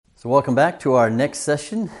So welcome back to our next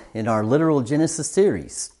session in our Literal Genesis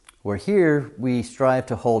series, where here we strive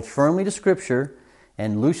to hold firmly to Scripture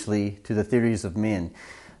and loosely to the theories of men.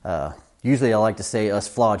 Usually I like to say us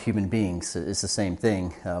flawed human beings. It's the same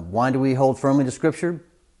thing. Why do we hold firmly to Scripture?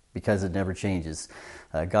 Because it never changes.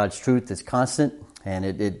 God's truth is constant, and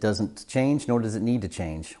it doesn't change, nor does it need to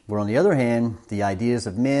change. Where on the other hand, the ideas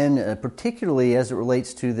of men, particularly as it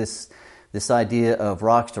relates to this idea of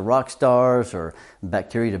rocks to rock stars or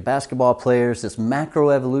bacteria to basketball players, this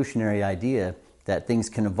macroevolutionary idea that things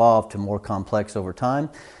can evolve to more complex over time,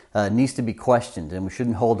 needs to be questioned. And we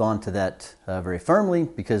shouldn't hold on to that very firmly,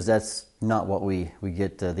 because that's not what we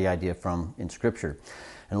get the idea from in Scripture.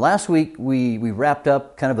 And last week we wrapped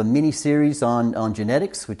up kind of a mini-series on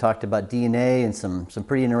genetics. We talked about DNA and some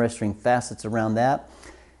pretty interesting facets around that.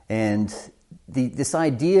 And this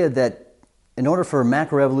idea that in order for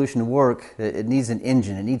macroevolution to work, it needs an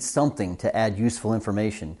engine. It needs something to add useful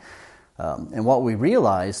information. And what we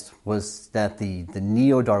realized was that the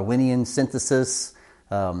neo-Darwinian synthesis,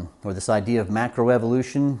 or this idea of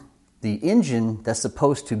macroevolution, the engine that's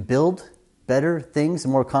supposed to build better things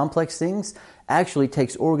and more complex things, actually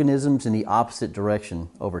takes organisms in the opposite direction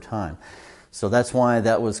over time. So that's why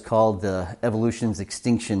that was called the evolution's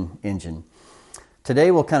extinction engine.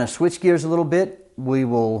 Today we'll kind of switch gears a little bit. We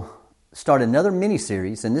will start another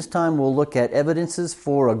mini-series, and this time we'll look at evidences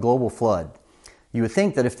for a global flood. You would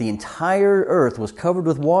think that if the entire earth was covered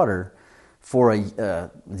with water for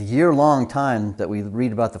the year-long time that we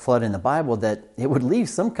read about the flood in the Bible, that it would leave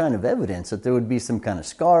some kind of evidence, that there would be some kind of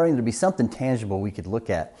scarring, there'd be something tangible we could look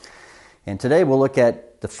at. And today we'll look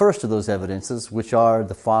at the first of those evidences, which are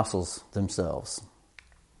the fossils themselves.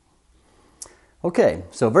 Okay,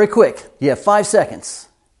 so very quick. You have 5 seconds.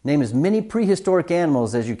 Name as many prehistoric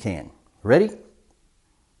animals as you can. Ready?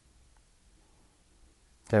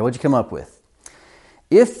 Okay, what'd you come up with?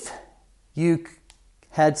 If you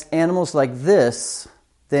had animals like this,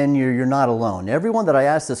 then you're not alone. Everyone that I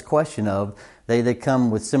asked this question of, they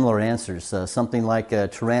come with similar answers. Something like a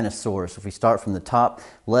Tyrannosaurus. If we start from the top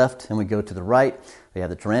left and we go to the right, we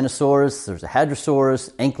have the Tyrannosaurus, there's a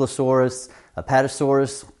Hadrosaurus, Ankylosaurus,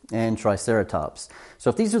 Apatosaurus, and Triceratops.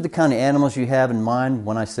 So if these are the kind of animals you have in mind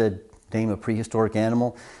when I said name a prehistoric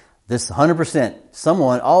animal, this 100%,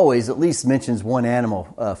 someone always at least mentions one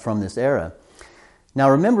animal from this era. Now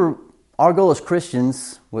remember, our goal as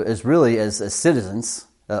Christians, is really as citizens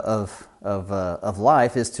of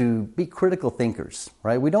life, is to be critical thinkers,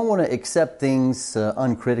 right? We don't want to accept things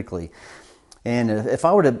uncritically. And if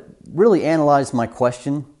I were to really analyze my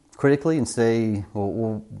question critically and say,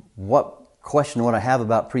 well, what question would I have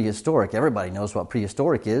about prehistoric? Everybody knows what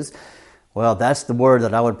prehistoric is. Well, that's the word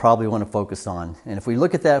that I would probably want to focus on. And if we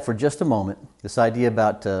look at that for just a moment, this idea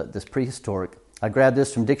about this prehistoric, I grabbed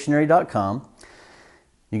this from dictionary.com.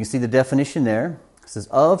 You can see the definition there. It says,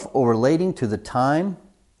 of or relating to the time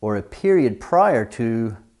or a period prior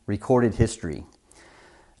to recorded history.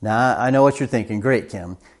 Now, I know what you're thinking. Great,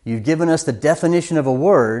 Kim. You've given us the definition of a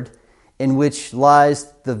word in which lies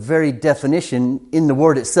the very definition in the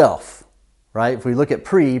word itself, right? If we look at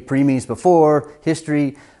pre means before,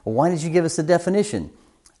 history. Well, why did you give us the definition?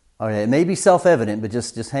 Okay, it may be self-evident, but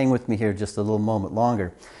just hang with me here just a little moment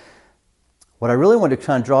longer. What I really wanted to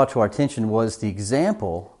kind of draw to our attention was the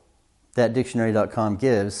example that dictionary.com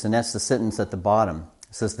gives, and that's the sentence at the bottom.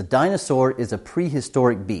 It says, the dinosaur is a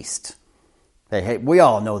prehistoric beast. Hey, we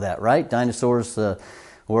all know that, right? Dinosaurs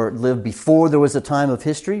lived before there was a time of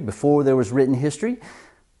history, before there was written history,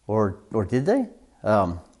 or did they?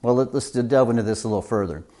 Well, let's delve into this a little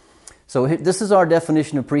further. So this is our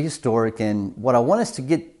definition of prehistoric, and what I want us to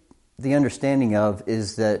get the understanding of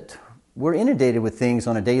is that we're inundated with things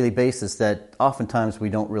on a daily basis that oftentimes we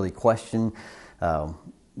don't really question.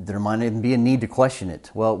 There might even be a need to question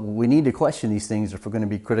it. Well, we need to question these things if we're going to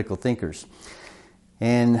be critical thinkers.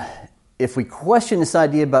 And if we question this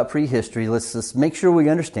idea about prehistory, let's just make sure we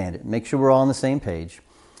understand it, make sure we're all on the same page.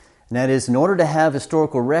 And that is, in order to have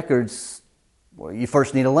historical records, well, you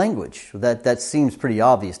first need a language. That seems pretty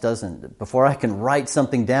obvious, doesn't it? Before I can write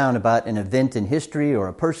something down about an event in history or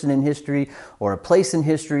a person in history or a place in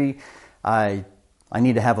history, I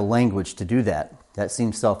need to have a language to do that. That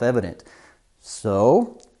seems self-evident.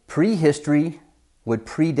 So, prehistory would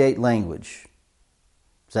predate language.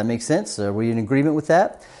 Does that make sense? Are we in agreement with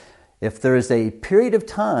that? If there is a period of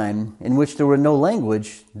time in which there were no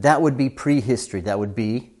language, that would be prehistory. That would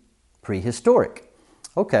be prehistoric.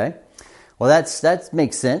 Okay. Well, that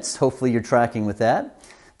makes sense. Hopefully you're tracking with that.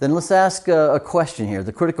 Then let's ask a question here,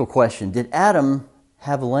 the critical question. Did Adam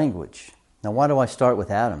have a language? Now, why do I start with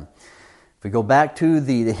Adam? If we go back to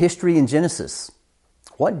the history in Genesis,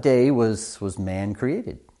 what day was man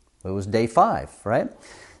created? It was day 5, right?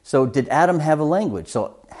 So did Adam have a language?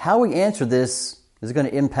 So how we answer this is going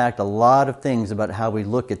to impact a lot of things about how we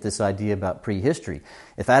look at this idea about prehistory.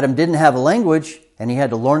 If Adam didn't have a language and he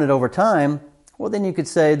had to learn it over time, well, then you could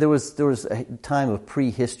say there was a time of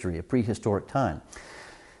prehistory, a prehistoric time.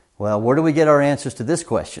 Well, where do we get our answers to this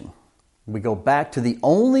question? We go back to the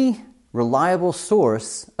only reliable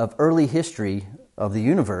source of early history of the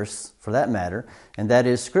universe, for that matter, and that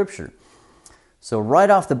is Scripture. So right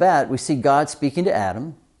off the bat, we see God speaking to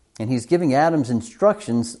Adam, and he's giving Adam's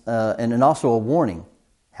instructions and also a warning.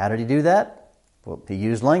 How did he do that? Well, he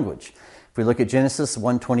used language. If we look at Genesis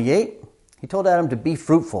 1:28, he told Adam to be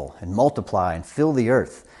fruitful and multiply and fill the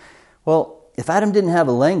earth. Well, if Adam didn't have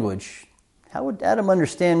a language, how would Adam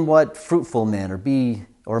understand what fruitful meant, or be,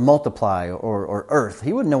 or multiply, or earth?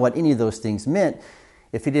 He wouldn't know what any of those things meant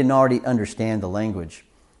if he didn't already understand the language.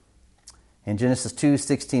 In Genesis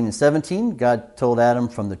 2:16 and 17, God told Adam,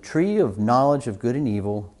 "From the tree of knowledge of good and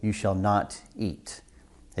evil you shall not eat."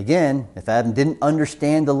 Again, if Adam didn't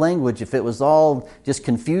understand the language, if it was all just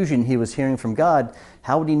confusion he was hearing from God,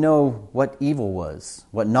 how would he know what evil was,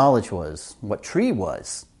 what knowledge was, what tree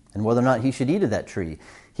was, and whether or not he should eat of that tree?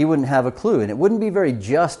 He wouldn't have a clue, and it wouldn't be very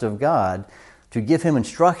just of God to give him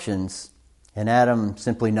instructions and Adam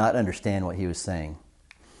simply not understand what he was saying.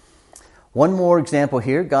 One more example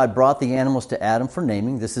here. God brought the animals to Adam for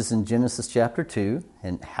naming. This is in Genesis chapter 2.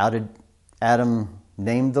 And how did Adam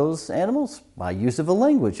name those animals? By use of a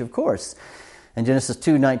language, of course. In Genesis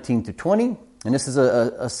 2:19-20, and this is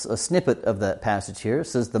a snippet of that passage here, it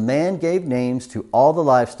says, "The man gave names to all the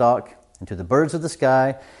livestock and to the birds of the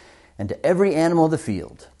sky and to every animal of the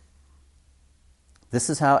field." This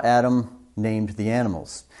is how Adam named the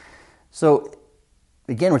animals. So,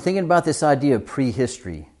 again, we're thinking about this idea of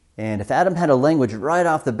prehistory. And if Adam had a language right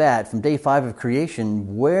off the bat from day 5 of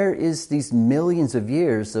creation, where is these millions of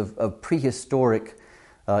years of prehistoric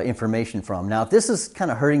information from? Now, if this is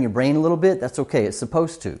kind of hurting your brain a little bit, that's okay. It's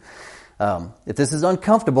supposed to. If this is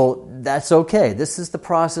uncomfortable, that's okay. This is the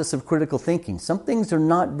process of critical thinking. Some things are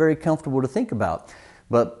not very comfortable to think about.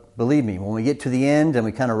 But believe me, when we get to the end and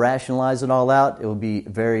we kind of rationalize it all out, it will be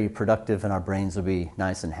very productive and our brains will be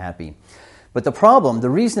nice and happy. But the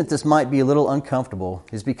reason that this might be a little uncomfortable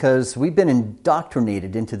is because we've been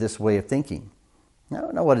indoctrinated into this way of thinking.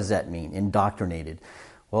 Now, what does that mean, indoctrinated?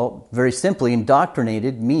 Well, very simply,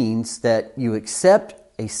 indoctrinated means that you accept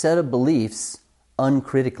a set of beliefs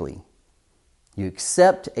uncritically. You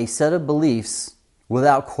accept a set of beliefs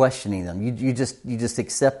without questioning them. You just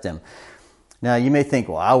accept them. Now, you may think,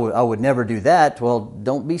 well, I would never do that. Well,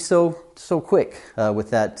 don't be so quick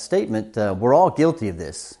with that statement. We're all guilty of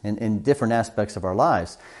this in different aspects of our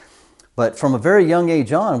lives. But from a very young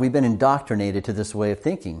age on, we've been indoctrinated to this way of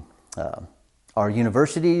thinking. Our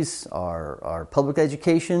universities, our public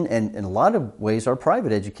education, and in a lot of ways our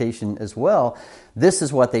private education as well, this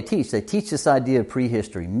is what they teach. They teach this idea of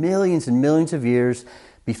prehistory, millions and millions of years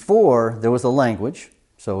before there was a language,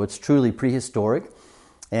 so it's truly prehistoric.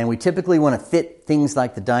 And we typically want to fit things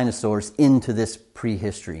like the dinosaurs into this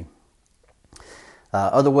prehistory.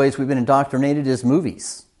 Other ways we've been indoctrinated is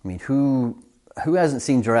movies. I mean, who hasn't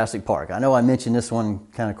seen Jurassic Park? I know I mention this one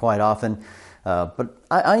kind of quite often, but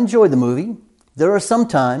I enjoy the movie. There are some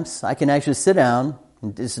times I can actually sit down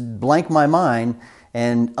and just blank my mind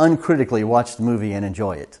and uncritically watch the movie and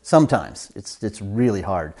enjoy it. Sometimes. It's really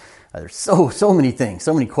hard. There's so many things,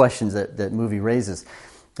 so many questions that movie raises.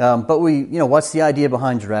 But what's the idea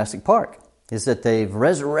behind Jurassic Park? Is that they've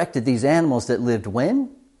resurrected these animals that lived when?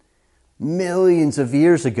 Millions of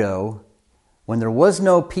years ago, when there was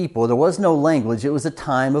no people, there was no language. It was a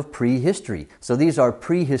time of prehistory. So these are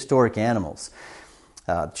prehistoric animals.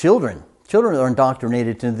 Children are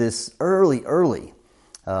indoctrinated to this early.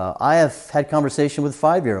 I have had conversation with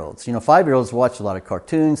 5-year-olds. 5-year-olds watch a lot of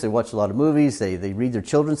cartoons. They watch a lot of movies. They read their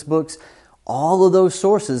children's books. All of those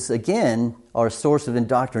sources, again, are a source of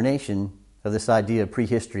indoctrination of this idea of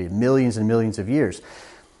prehistory, of millions and millions of years.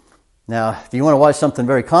 Now, if you want to watch something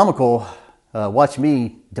very comical, watch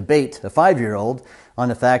me debate a 5-year-old on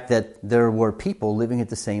the fact that there were people living at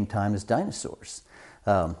the same time as dinosaurs.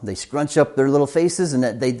 They scrunch up their little faces, and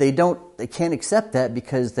that they can't accept that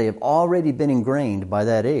because they have already been ingrained by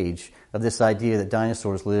that age of this idea that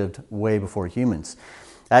dinosaurs lived way before humans.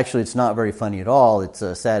 Actually, it's not very funny at all. It's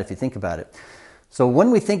sad if you think about it. So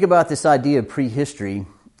when we think about this idea of prehistory,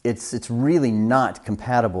 it's really not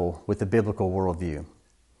compatible with the biblical worldview.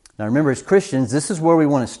 Now remember, as Christians, this is where we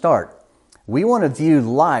want to start. We want to view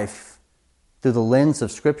life through the lens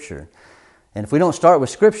of Scripture. And if we don't start with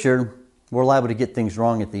Scripture, we're liable to get things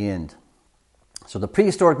wrong at the end. So the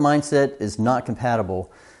prehistoric mindset is not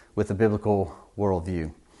compatible with the biblical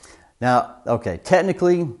worldview. Now, okay,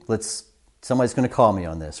 technically, somebody's going to call me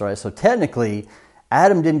on this, all right? So technically,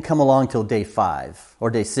 Adam didn't come along till day 5, or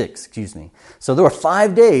day 6, excuse me. So there were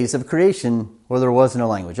 5 days of creation where there was no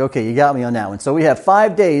language. Okay, you got me on that one. So we have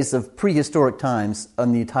 5 days of prehistoric times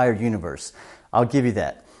on the entire universe. I'll give you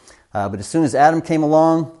that. But as soon as Adam came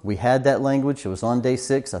along, we had that language. It was on day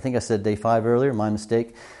 6. I think I said day 5 earlier, my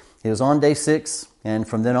mistake. It was on day 6, and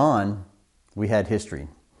from then on, we had history.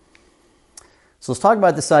 So let's talk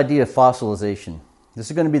about this idea of fossilization. This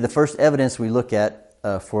is going to be the first evidence we look at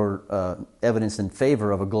for evidence in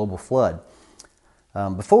favor of a global flood.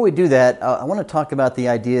 Before we do that, I want to talk about the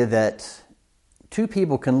idea that two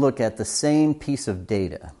people can look at the same piece of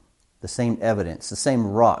data, the same evidence, the same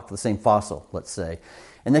rock, the same fossil, let's say,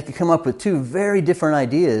 and they can come up with two very different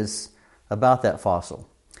ideas about that fossil.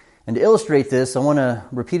 And to illustrate this, I want to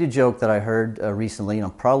repeat a joke that I heard recently, and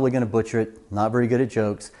I'm probably going to butcher it, not very good at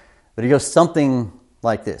jokes, but it goes something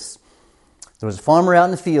like this. There was a farmer out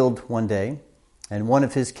in the field one day, and one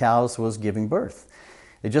of his cows was giving birth.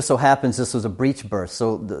 It just so happens this was a breech birth,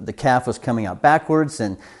 so the calf was coming out backwards,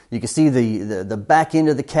 and you can see the back end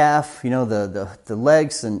of the calf, the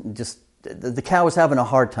legs, and just the cow was having a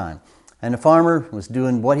hard time. And the farmer was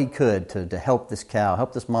doing what he could to help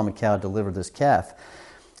this mama cow deliver this calf.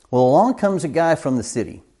 Well, along comes a guy from the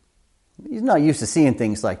city. He's not used to seeing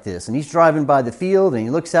things like this, and he's driving by the field, and he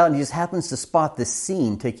looks out, and he just happens to spot this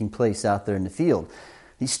scene taking place out there in the field.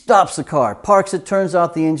 He stops the car, parks it, turns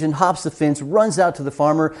off the engine, hops the fence, runs out to the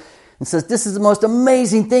farmer, and says, "This is the most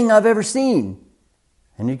amazing thing I've ever seen."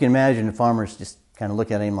 And you can imagine the farmer's just kind of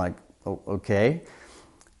looking at him like, "Oh, okay."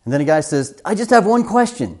 And then the guy says, "I just have one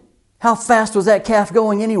question. How fast was that calf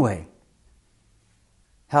going anyway?"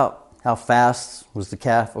 How fast was the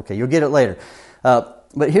calf? Okay, you'll get it later.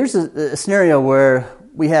 But here's a scenario where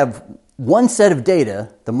we have one set of data,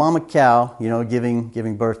 the mama cow,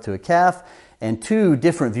 giving birth to a calf, and two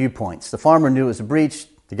different viewpoints. The farmer knew it was a breech.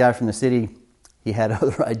 The guy from the city, he had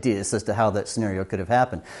other ideas as to how that scenario could have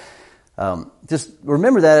happened. Just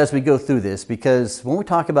remember that as we go through this, because when we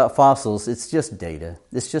talk about fossils, it's just data.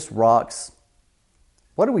 It's just rocks.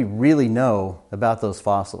 What do we really know about those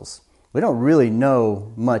fossils? We don't really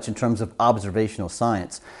know much in terms of observational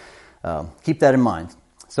science. Keep that in mind.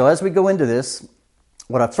 So as we go into this,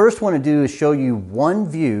 what I first want to do is show you one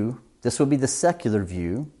view. This will be the secular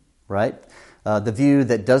view, right? The view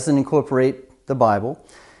that doesn't incorporate the Bible.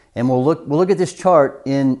 And we'll look at this chart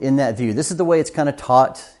in that view. This is the way it's kind of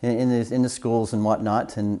taught in the schools and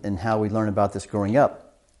whatnot, and how we learn about this growing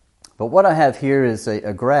up. But what I have here is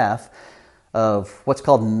a graph of what's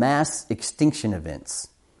called mass extinction events.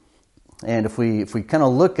 And if we kind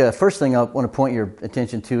of look, first thing I want to point your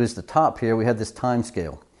attention to is the top here. We have this time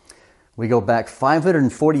scale. We go back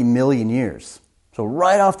 540 million years. So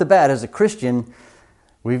right off the bat, as a Christian,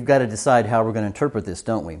 we've got to decide how we're going to interpret this,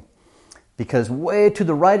 don't we? Because way to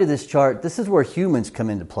the right of this chart, this is where humans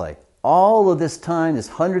come into play. All of this time, this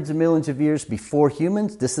hundreds of millions of years before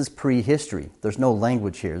humans, this is prehistory. There's no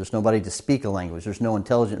language here. There's nobody to speak a language. There's no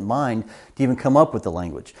intelligent mind to even come up with the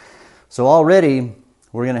language. So already,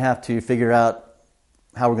 we're going to have to figure out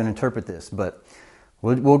how we're going to interpret this. But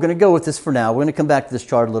we're going to go with this for now. We're going to come back to this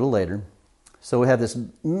chart a little later. So we have this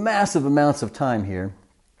massive amounts of time here.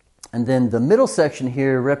 And then the middle section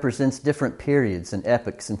here represents different periods and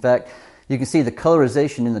epochs. In fact, you can see the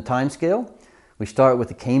colorization in the time scale. We start with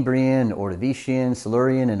the Cambrian, Ordovician,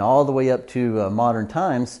 Silurian, and all the way up to modern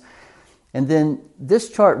times. And then this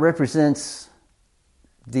chart represents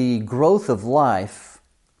the growth of life,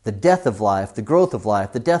 the death of life, the growth of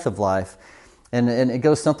life, the death of life, and it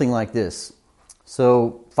goes something like this.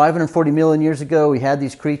 So 540 million years ago, we had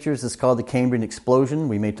these creatures. It's called the Cambrian explosion.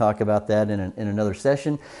 We may talk about that in another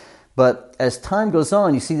session. But as time goes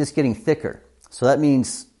on, you see this getting thicker. So that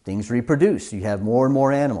means things reproduce. You have more and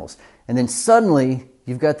more animals. And then suddenly,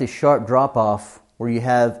 you've got this sharp drop-off where you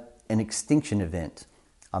have an extinction event,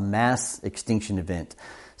 a mass extinction event.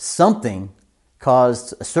 Something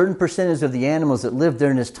caused a certain percentage of the animals that lived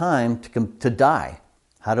during this time to die.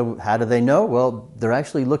 How do they know? Well, they're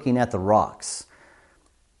actually looking at the rocks.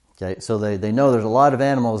 Okay, so they know there's a lot of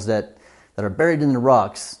animals that are buried in the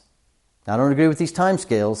rocks. I don't agree with these time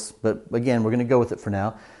scales, but again, we're going to go with it for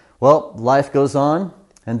now. Well, life goes on,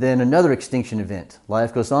 and then another extinction event.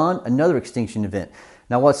 Life goes on, another extinction event.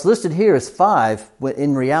 Now, what's listed here is 5.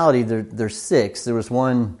 In reality, there's 6. There was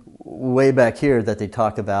one way back here that they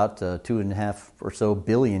talk about 2.5 or so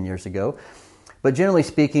billion years ago. But generally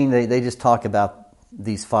speaking, they just talk about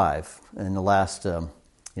these 5 in the last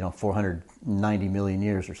 490 million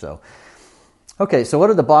years or so. Okay, so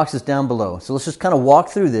what are the boxes down below? So let's just kind of walk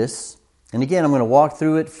through this. And again, I'm going to walk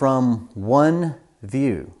through it from one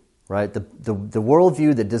view, right? The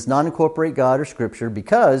worldview that does not incorporate God or Scripture,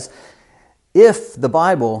 because if the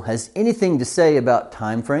Bible has anything to say about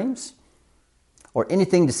time frames or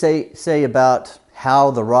anything to say about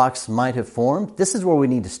how the rocks might have formed, this is where we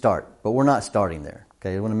need to start. But we're not starting there.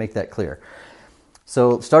 Okay, I want to make that clear.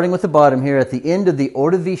 So starting with the bottom here, at the end of the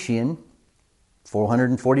Ordovician,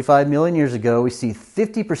 445 million years ago, we see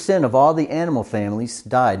 50% of all the animal families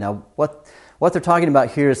died. Now, what they're talking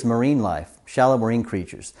about here is marine life, shallow marine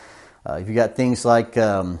creatures. You've got things like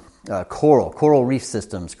coral reef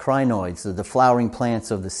systems, crinoids, the flowering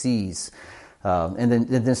plants of the seas, and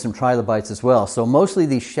then some trilobites as well. So mostly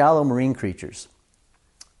these shallow marine creatures,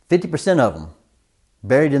 50% of them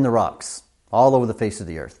buried in the rocks all over the face of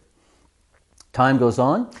the earth. Time goes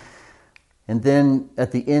on, and then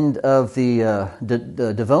at the end of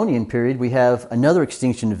the Devonian period, we have another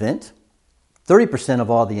extinction event, 30% of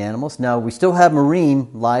all the animals. Now, we still have marine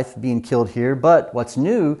life being killed here, but what's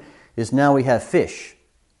new is now we have fish.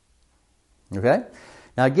 Okay?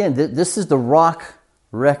 Now, again, this is the rock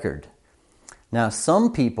record. Now,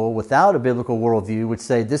 some people without a biblical worldview would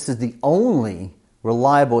say this is the only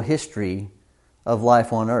reliable history of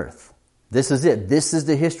life on earth. This is it. This is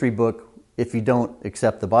the history book if you don't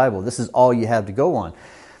accept the Bible. This is all you have to go on.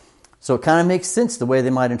 So it kind of makes sense the way they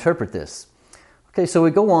might interpret this. Okay, so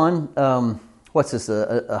we go on. What's this?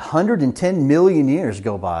 110 million years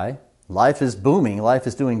go by. Life is booming. Life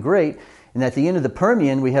is doing great. And at the end of the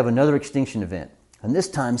Permian, we have another extinction event. And this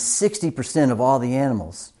time, 60% of all the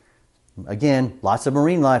animals. Again, lots of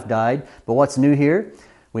marine life died. But what's new here?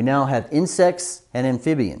 We now have insects and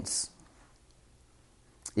amphibians.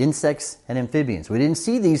 Insects and amphibians. We didn't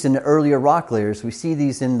see these in the earlier rock layers. We see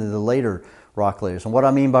these in the later rock layers. And what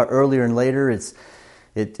I mean by earlier and later,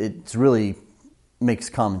 it's really makes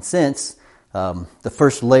common sense. The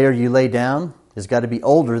first layer you lay down has got to be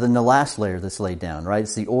older than the last layer that's laid down, right?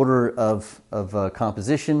 It's the order of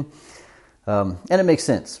composition, and it makes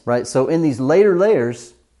sense, right? So in these later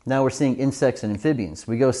layers, now we're seeing insects and amphibians.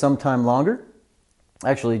 We go sometime longer,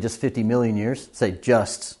 actually just 50 million years, say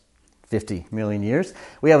just 50 million years.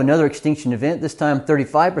 We have another extinction event, this time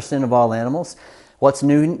 35% of all animals. What's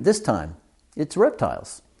new this time? It's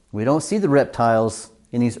reptiles. We don't see the reptiles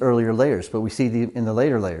in these earlier layers, but we see them in the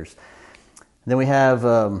later layers. And then we have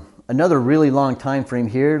another really long time frame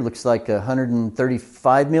here. Looks like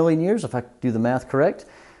 135 million years, if I do the math correct.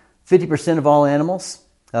 50% of all animals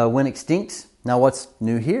went extinct. Now what's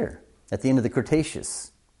new here? At the end of the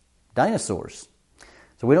Cretaceous, dinosaurs.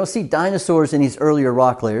 So we don't see dinosaurs in these earlier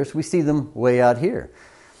rock layers. We see them way out here.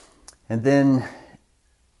 And then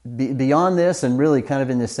beyond this, and really kind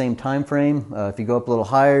of in the same time frame, if you go up a little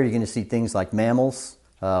higher, you're going to see things like mammals,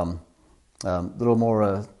 a little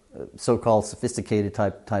more so-called sophisticated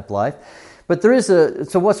type life. But there is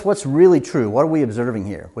so what's really true? What are we observing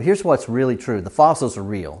here? Well, here's what's really true. The fossils are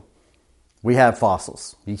real. We have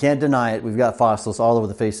fossils. You can't deny it. We've got fossils all over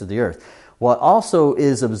the face of the earth. What also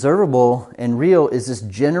is observable and real is this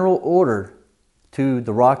general order to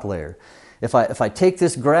the rock layer. If I take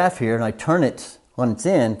this graph here and I turn it on its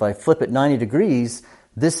end, if I flip it 90 degrees,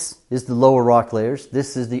 this is the lower rock layers,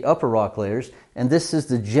 this is the upper rock layers, and this is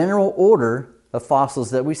the general order of fossils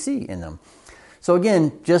that we see in them. So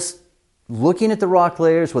again, just looking at the rock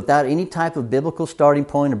layers without any type of biblical starting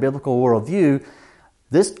point or biblical worldview,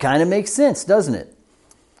 this kind of makes sense, doesn't it?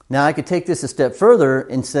 Now, I could take this a step further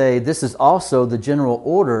and say this is also the general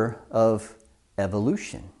order of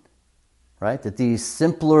evolution, right? That these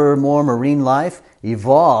simpler, more marine life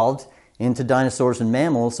evolved into dinosaurs and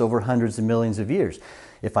mammals over hundreds of millions of years.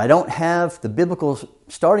 If I don't have the biblical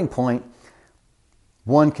starting point,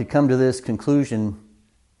 one could come to this conclusion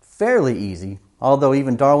fairly easy, although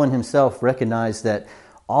even Darwin himself recognized that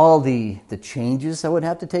all the changes that would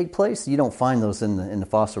have to take place, you don't find those in the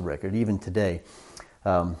fossil record, even today.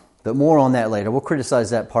 But more on that later. We'll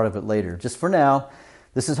criticize that part of it later. Just for now,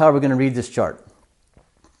 this is how we're going to read this chart.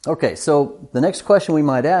 Okay, so the next question we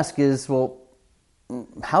might ask is, well,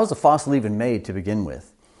 how's a fossil even made to begin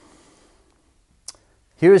with?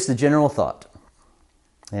 Here is the general thought.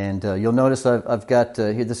 And you'll notice I've got,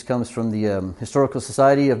 here this comes from the Historical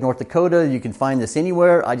Society of North Dakota. You can find this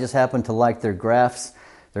anywhere. I just happen to like their graphs,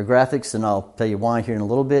 their graphics, and I'll tell you why here in a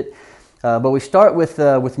little bit. But we start with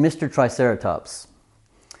Mr. Triceratops.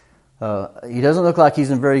 He doesn't look like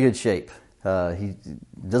he's in very good shape. He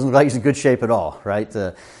doesn't look like he's in good shape at all, right?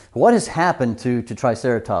 What has happened to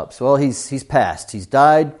Triceratops? Well, he's passed. He's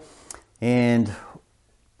died, and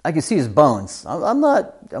I can see his bones. I'm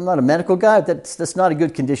not a medical guy. That's not a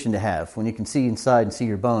good condition to have when you can see inside and see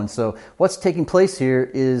your bones. So what's taking place here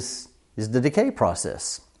is the decay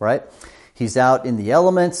process, right? He's out in the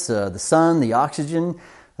elements, the sun, the oxygen.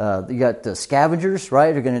 You got scavengers,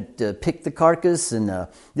 right? Are going to pick the carcass, and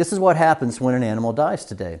this is what happens when an animal dies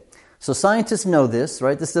today. So scientists know this,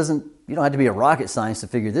 right? You don't have to be a rocket scientist to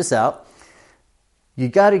figure this out. You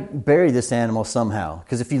got to bury this animal somehow,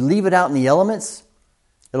 because if you leave it out in the elements,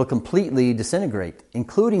 it'll completely disintegrate,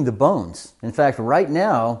 including the bones. In fact, right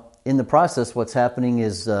now, in the process, what's happening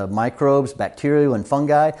is microbes, bacteria, and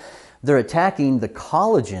fungi, they're attacking the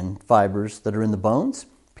collagen fibers that are in the bones,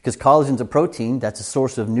 because collagen's a protein, that's a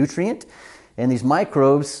source of nutrient, and these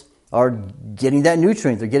microbes are getting that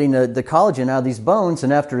nutrient. They're getting the collagen out of these bones,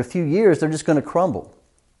 and after a few years, they're just going to crumble.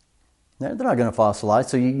 They're not going to fossilize,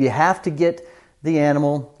 so you have to get the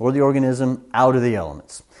animal or the organism out of the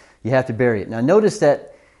elements. You have to bury it. Now notice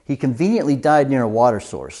that he conveniently died near a water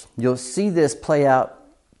source. You'll see this play out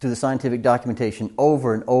through the scientific documentation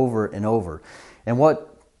over and over and over. And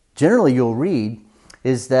what generally you'll read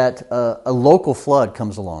is that a local flood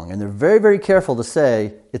comes along, and they're very, very careful to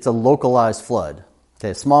say it's a localized flood, okay,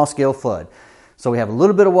 a small-scale flood. So we have a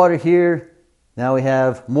little bit of water here, now we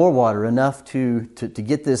have more water, enough to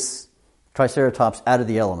get this Triceratops out of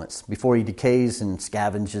the elements before he decays and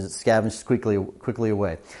scavenges quickly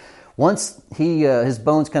away. Once his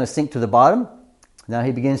bones kind of sink to the bottom, now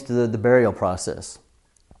he begins to the burial process.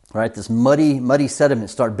 Right, this muddy sediment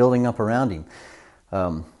start building up around him.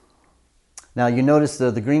 Now you notice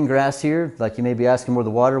the green grass here, like you may be asking where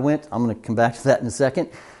the water went. I'm going to come back to that in a second.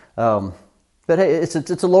 But hey, it's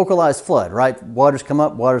a localized flood, right? Waters come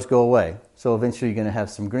up, waters go away. So eventually you're going to have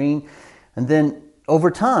some green. And then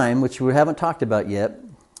over time, which we haven't talked about yet,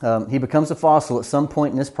 he becomes a fossil at some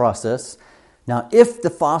point in this process. Now, if the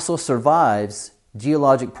fossil survives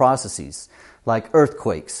geologic processes like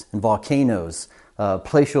earthquakes and volcanoes,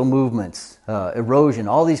 glacial movements, erosion,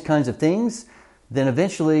 all these kinds of things, then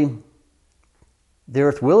eventually the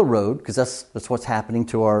earth will erode, because that's what's happening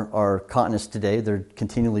to our continents today. They're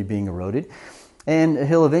continually being eroded. And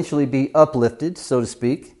he'll eventually be uplifted, so to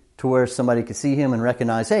speak, to where somebody could see him and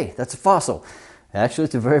recognize, hey, that's a fossil. Actually,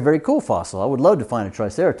 it's a very, very cool fossil. I would love to find a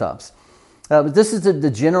Triceratops. But this is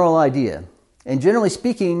the general idea. And generally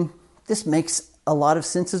speaking, this makes a lot of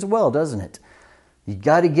sense as well, doesn't it? You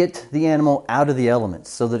got to get the animal out of the elements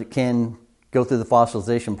so that it can go through the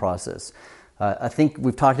fossilization process. I think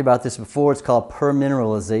we've talked about this before. It's called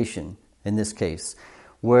permineralization in this case,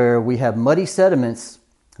 where we have muddy sediments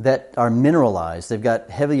that are mineralized. They've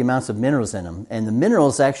got heavy amounts of minerals in them, and the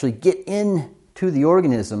minerals actually get into the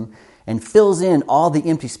organism and fills in all the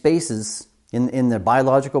empty spaces in the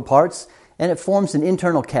biological parts, and it forms an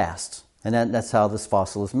internal cast, and that's how this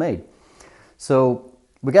fossil is made. So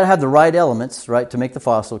we got to have the right elements, right, to make the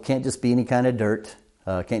fossil. It can't just be any kind of dirt.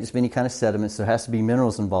 Can't just be any kind of sediments. There has to be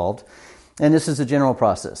minerals involved. And this is a general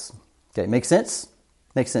process. Okay, make sense?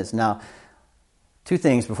 Makes sense. Now, two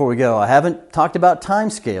things before we go. I haven't talked about time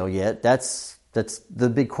scale yet. That's the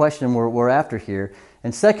big question we're after here.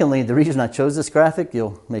 And secondly, the reason I chose this graphic,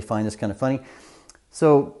 you may find this kind of funny.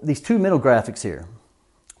 So these two middle graphics here.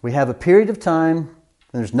 We have a period of time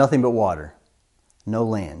and there's nothing but water. No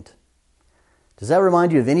land. Does that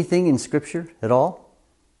remind you of anything in Scripture at all?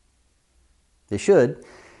 They should.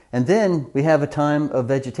 And then we have a time of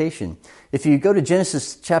vegetation. If you go to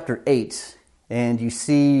Genesis chapter 8 and you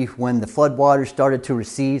see when the flood waters started to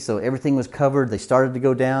recede, so everything was covered, they started to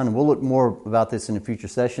go down, and we'll look more about this in a future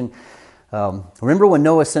session. Remember when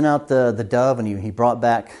Noah sent out the dove and he brought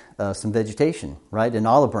back some vegetation, right, an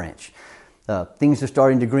olive branch. Things are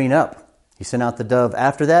starting to green up. He sent out the dove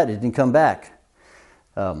after that, it didn't come back.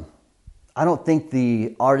 I don't think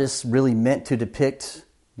the artist really meant to depict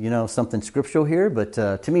something scriptural here, but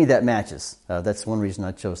to me that matches. That's one reason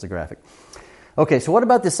I chose the graphic. Okay, so what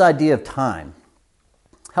about this idea of time?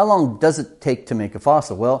 How long does it take to make a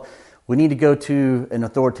fossil? Well, we need to go to an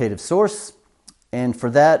authoritative source, and for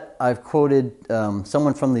that I've quoted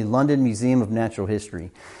someone from the London Museum of Natural History.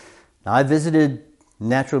 Now, I visited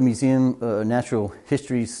natural museums of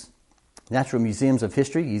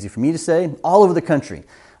history, easy for me to say, all over the country.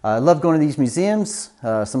 I love going to these museums.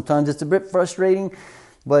 Sometimes it's a bit frustrating,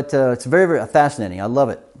 but it's very, very fascinating. I love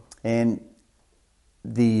it. And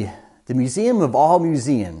the museum of all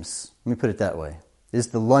museums, let me put it that way, is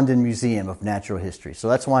the London Museum of Natural History. So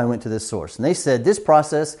that's why I went to this source. And they said this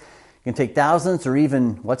process can take thousands or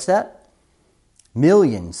even, what's that?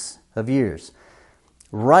 Millions of years.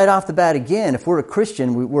 Right off the bat again, if we're a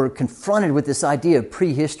Christian, we're confronted with this idea of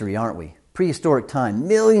prehistory, aren't we? Prehistoric time.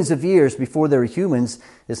 Millions of years before there were humans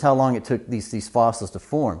is how long it took these fossils to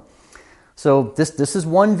form. So this is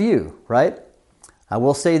one view, right? I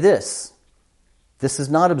will say this. This is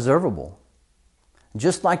not observable.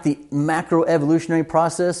 Just like the macroevolutionary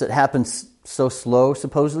process that happens so slow,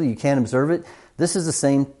 supposedly, you can't observe it. This is the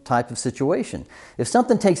same type of situation. If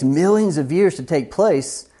something takes millions of years to take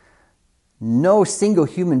place, no single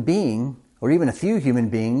human being, or even a few human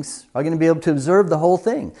beings, are going to be able to observe the whole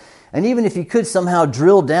thing. And even if you could somehow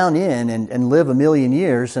drill down in and live a million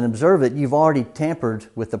years and observe it, you've already tampered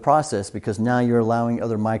with the process, because now you're allowing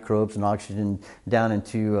other microbes and oxygen down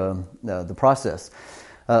into the process.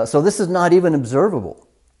 So this is not even observable.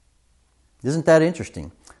 Isn't that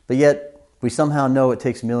interesting? But yet, we somehow know it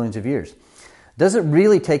takes millions of years. Does it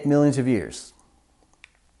really take millions of years?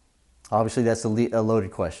 Obviously, that's a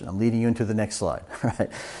loaded question. I'm leading you into the next slide. Right?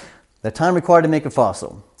 The time required to make a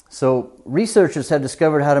fossil. So researchers have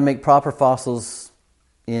discovered how to make proper fossils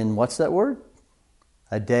in, what's that word?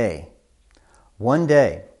 A day. 1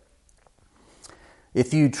 day.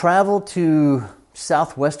 If you travel to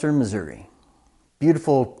southwestern Missouri,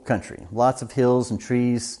 beautiful country, lots of hills and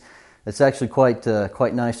trees. It's actually quite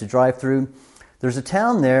nice to drive through. There's a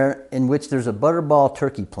town there in which there's a butterball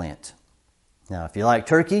turkey plant. Now, if you like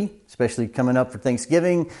turkey, especially coming up for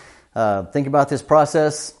Thanksgiving, think about this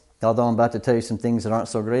process. Although I'm about to tell you some things that aren't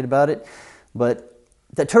so great about it. But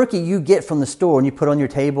the turkey you get from the store and you put on your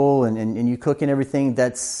table and you cook and everything,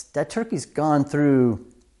 that turkey's gone through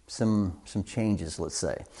some changes, let's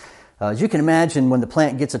say. As you can imagine, when the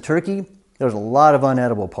plant gets a turkey, there's a lot of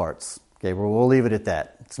unedible parts. Okay, well, we'll leave it at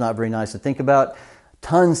that. It's not very nice to think about.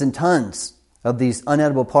 Tons and tons of these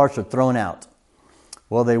unedible parts are thrown out.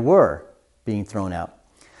 Well, they were being thrown out.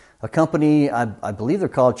 A company, I believe they're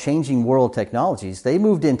called Changing World Technologies, they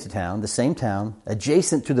moved into town, the same town,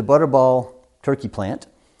 adjacent to the butterball turkey plant,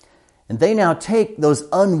 and they now take those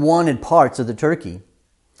unwanted parts of the turkey,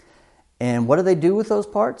 and what do they do with those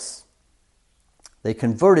parts? They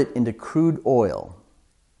convert it into crude oil.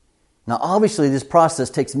 Now, obviously, this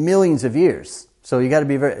process takes millions of years, so you got to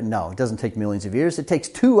be no, it doesn't take millions of years. It takes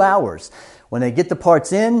 2 hours. When they get the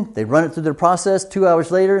parts in, they run it through their process. 2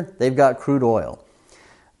 hours later, they've got crude oil.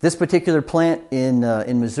 This particular plant in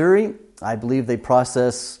Missouri, I believe they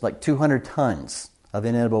process like 200 tons of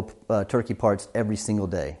inedible turkey parts every single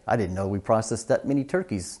day. I didn't know we processed that many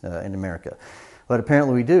turkeys in America, but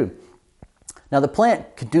apparently we do. Now, the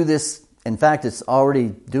plant could do this. In fact, it's already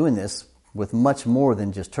doing this with much more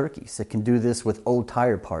than just turkeys. It can do this with old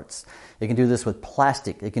tire parts. It can do this with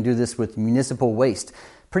plastic. It can do this with municipal waste.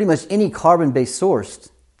 Pretty much any carbon-based source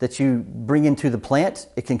that you bring into the plant,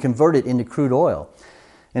 it can convert it into crude oil.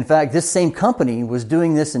 In fact, this same company was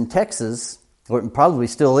doing this in Texas, or it probably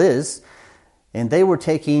still is, and they were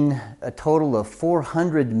taking a total of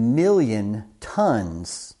 400 million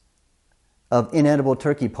tons of inedible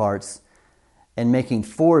turkey parts and making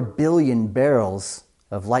 4 billion barrels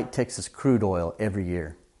of light Texas crude oil every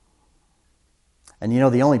year. And you know,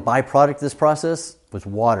 the only byproduct of this process was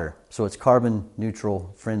water, so it's carbon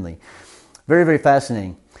neutral friendly. Very, very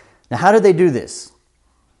fascinating. Now, how did they do this?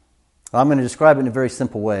 Well, I'm going to describe it in a very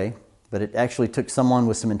simple way, but it actually took someone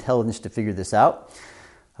with some intelligence to figure this out.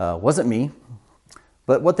 Wasn't me.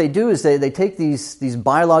 But what they do is they take these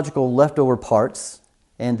biological leftover parts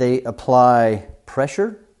and they apply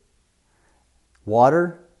pressure,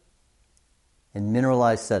 water, and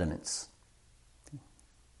mineralized sediments.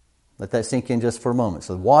 Let that sink in just for a moment.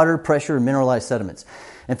 So water, pressure, and mineralized sediments.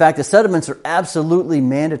 In fact, the sediments are absolutely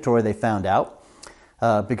mandatory, they found out.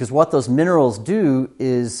 Because what those minerals do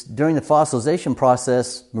is during the fossilization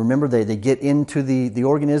process, remember they get into the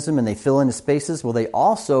organism and they fill in the spaces. Well, they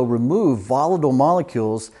also remove volatile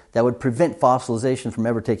molecules that would prevent fossilization from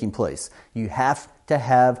ever taking place. You have to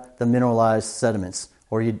have the mineralized sediments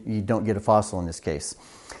or you don't get a fossil in this case.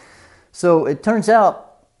 So it turns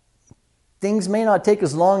out things may not take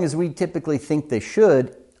as long as we typically think they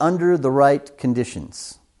should under the right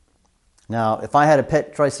conditions. Now, if I had a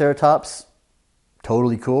pet Triceratops,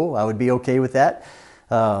 totally cool. I would be okay with that.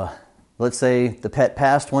 Let's say the pet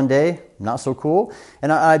passed one day, not so cool,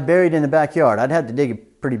 and I buried it in the backyard. I'd have to dig a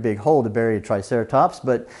pretty big hole to bury a Triceratops,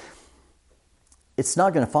 but it's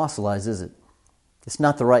not going to fossilize, is it? It's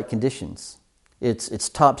not the right conditions. It's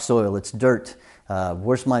topsoil, it's dirt.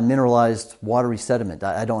 Where's my mineralized watery sediment?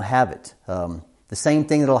 I don't have it. The same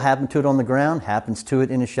thing that'll happen to it on the ground happens to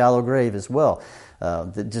it in a shallow grave as well.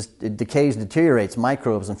 It decays, deteriorates,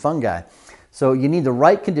 microbes and fungi. So you need the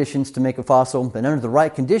right conditions to make a fossil, and under the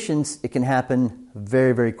right conditions, it can happen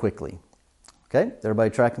very, very quickly. Okay, is everybody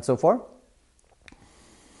tracking so far?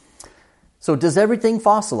 So does everything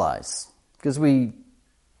fossilize? Because we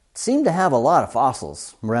seem to have a lot of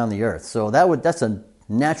fossils around the earth. So that's a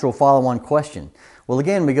natural follow-on question. Well,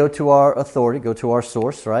 again, we go to our authority, go to our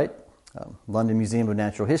source, right? London Museum of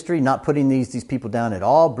Natural History. Not putting these people down at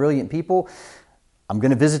all. Brilliant people. I'm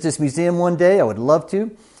going to visit this museum one day. I would love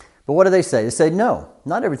to. But what do they say? They say, no,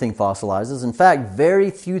 not everything fossilizes. In fact, very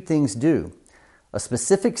few things do. A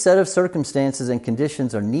specific set of circumstances and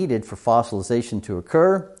conditions are needed for fossilization to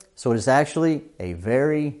occur, so it is actually a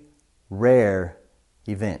very rare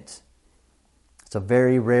event. It's a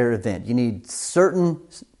very rare event. You need certain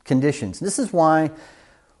conditions. This is why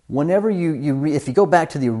whenever if you go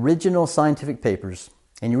back to the original scientific papers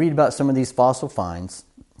and you read about some of these fossil finds,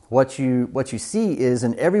 what you see is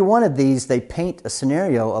in every one of these they paint a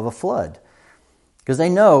scenario of a flood. Because they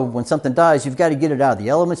know when something dies, you've got to get it out of the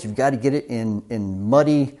elements, you've got to get it in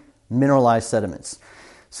muddy, mineralized sediments.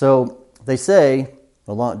 So they say,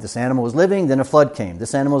 this animal was living, then a flood came.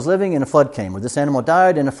 This animal was living, and a flood came. Or this animal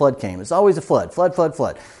died, and a flood came. It's always a flood.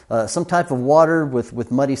 Some type of water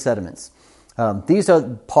with muddy sediments. These are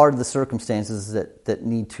part of the circumstances that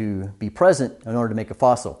need to be present in order to make a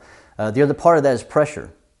fossil. The other part of that is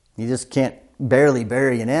pressure. You just can't barely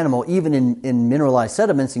bury an animal, even in mineralized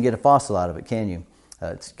sediments, and get a fossil out of it, can you?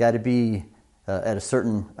 It's got to be at a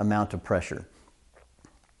certain amount of pressure.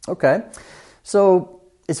 Okay, so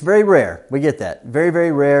it's very rare. We get that. Very,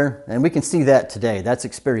 very rare, and we can see that today. That's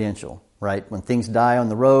experiential, right? When things die on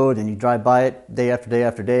the road and you drive by it day after day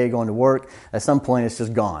after day going to work, at some point it's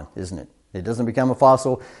just gone, isn't it? It doesn't become a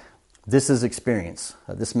fossil. This is experience.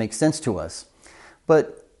 This makes sense to us.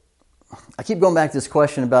 But I keep going back to this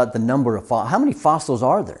question about the number of fossils. How many fossils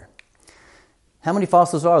are there? How many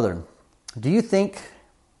fossils are there? Do you think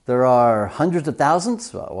there are hundreds of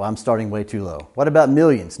thousands? Well, I'm starting way too low. What about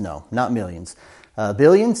millions? No, not millions.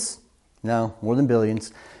 Billions? No, more than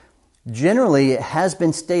billions. Generally, it has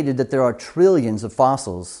been stated that there are trillions of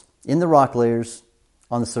fossils in the rock layers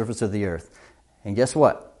on the surface of the earth. And guess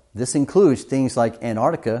what? This includes things like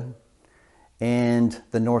Antarctica and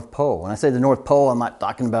the North Pole. When I say the North Pole, I'm not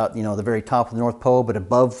talking about the very top of the North Pole, but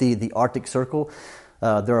above the Arctic Circle,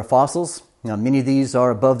 there are fossils. Many of these are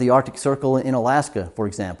above the Arctic Circle in Alaska, for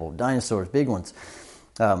example, dinosaurs, big ones.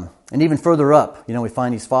 And even further up, we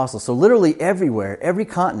find these fossils. So literally everywhere, every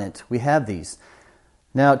continent, we have these.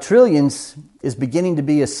 Now, trillions is beginning to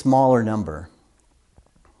be a smaller number.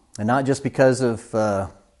 And not just because of,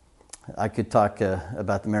 I could talk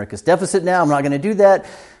about America's deficit now. I'm not going to do that.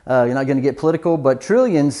 You're not going to get political. But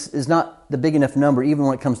trillions is not the big enough number even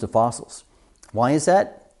when it comes to fossils. Why is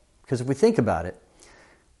that? Because if we think about it,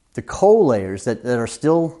 the coal layers that are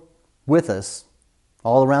still with us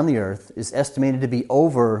all around the earth is estimated to be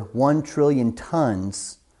over 1 trillion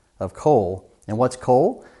tons of coal. And what's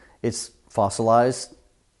coal? It's fossilized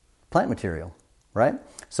plant material, right?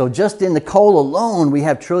 So just in the coal alone, we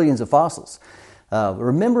have trillions of fossils.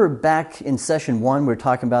 Remember back in session 1, we were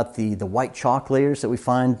talking about the white chalk layers that we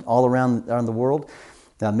find all around the world,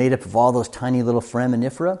 made up of all those tiny little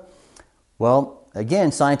foraminifera? Well,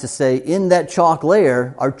 again, scientists say in that chalk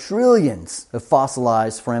layer are trillions of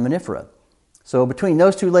fossilized foraminifera. So between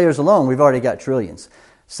those two layers alone, we've already got trillions.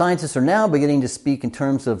 Scientists are now beginning to speak in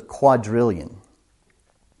terms of quadrillion.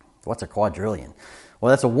 What's a quadrillion? Well,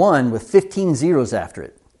 that's a 1 with 15 zeros after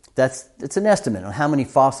it. It's an estimate on how many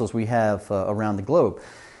fossils we have around the globe.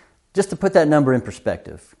 Just to put that number in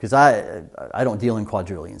perspective, because I don't deal in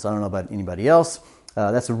quadrillions. I don't know about anybody else.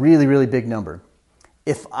 That's a really, really big number.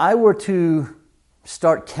 If I were to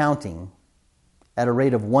start counting at a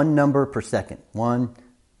rate of 1 number per second, 1,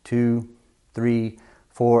 2, 3,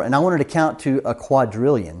 4, and I wanted to count to a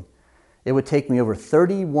quadrillion, it would take me over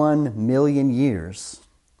 31 million years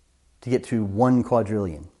to get to 1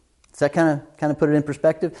 quadrillion. Does that kind of put it in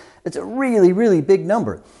perspective? It's a really, really big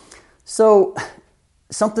number. So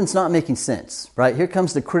something's not making sense, right? Here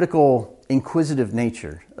comes the critical, inquisitive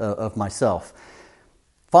nature of myself.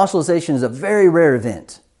 Fossilization is a very rare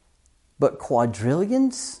event, but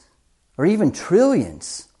quadrillions or even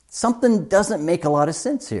trillions, something doesn't make a lot of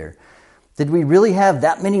sense here. Did we really have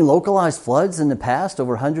that many localized floods in the past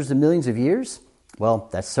over hundreds of millions of years? Well,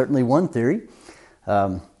 that's certainly one theory.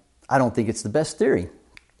 I don't think it's the best theory.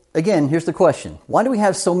 Again, here's the question. Why do we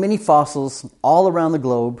have so many fossils all around the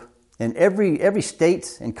globe? In every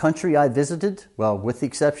state and country I visited, well, with the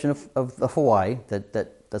exception of Hawaii,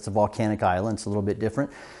 that's a volcanic island, it's a little bit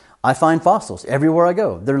different, I find fossils everywhere I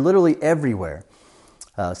go. They're literally everywhere.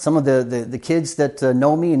 Some of the kids that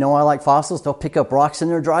know me and know I like fossils, they'll pick up rocks in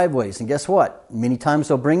their driveways. And guess what? Many times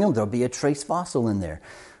they'll bring them, there'll be a trace fossil in there.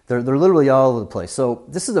 They're literally all over the place. So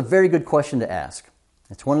this is a very good question to ask.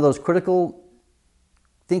 It's one of those critical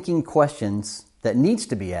thinking questions that needs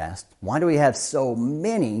to be asked. Why do we have so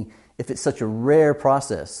many if it's such a rare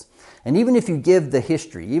process? And even if you give the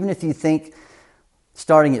history, even if you think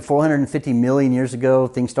starting at 450 million years ago,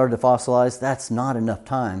 things started to fossilize, that's not enough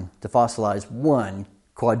time to fossilize 1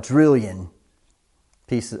 quadrillion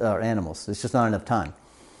pieces or animals. It's just not enough time.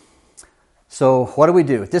 So what do we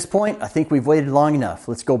do? At this point, I think we've waited long enough.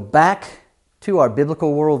 Let's go back to our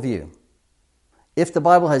biblical worldview. If the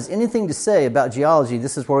Bible has anything to say about geology,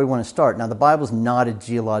 this is where we want to start. Now, the Bible's not a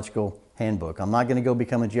geological handbook. I'm not going to go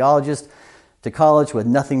become a geologist to college with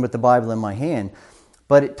nothing but the Bible in my hand.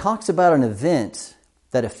 But it talks about an event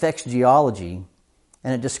that affects geology,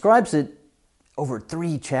 and it describes it over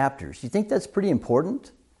 3 chapters. You think that's pretty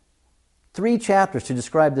important? 3 chapters to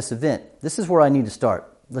describe this event. This is where I need to start.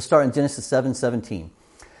 Let's start in Genesis 7:17.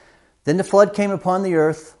 Then the flood came upon the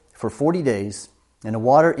earth for 40 days, and the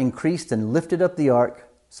water increased and lifted up the ark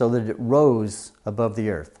so that it rose above the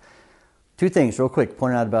earth. 2 things real quick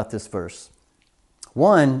pointed out about this verse.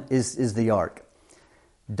 One is the ark.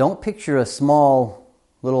 Don't picture a small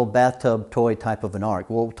little bathtub toy type of an ark.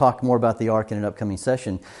 We'll talk more about the ark in an upcoming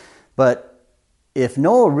session. But if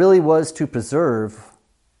Noah really was to preserve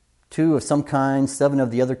 2 of some kind, 7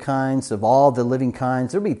 of the other kinds, of all the living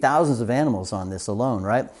kinds, there'd be thousands of animals on this alone,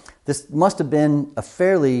 right? This must have been a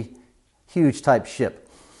fairly huge type ship.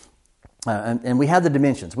 And we have the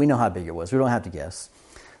dimensions. We know how big it was. We don't have to guess.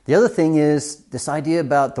 The other thing is this idea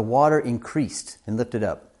about the water increased and lifted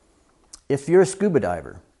up. If you're a scuba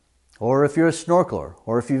diver, or if you're a snorkeler,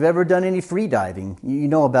 or if you've ever done any free diving, you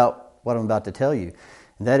know about what I'm about to tell you.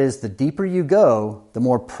 And that is, the deeper you go, the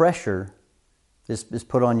more pressure is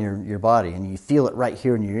put on your body, and you feel it right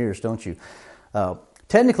here in your ears, don't you?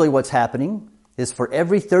 Technically, what's happening is for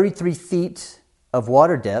every 33 feet of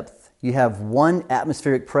water depth, you have 1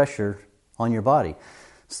 atmospheric pressure on your body.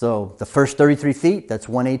 So the first 33 feet, that's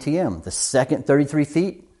 1 ATM. The second 33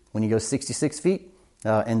 feet, when you go 66 feet,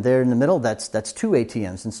 and there in the middle, that's 2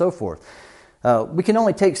 ATMs, and so forth. We can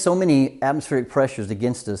only take so many atmospheric pressures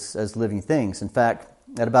against us as living things. In fact,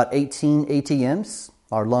 at about 18 ATMs,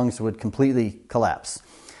 our lungs would completely collapse.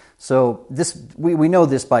 So we know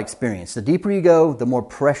this by experience. The deeper you go, the more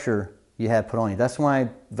pressure you have put on you. That's why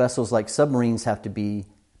vessels like submarines have to be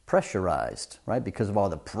pressurized, right? Because of all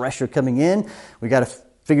the pressure coming in, we got to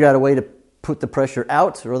figure out a way to put the pressure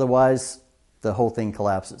out, or otherwise the whole thing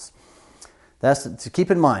collapses. That's to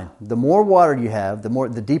keep in mind. The more water you have,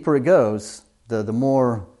 the deeper it goes, the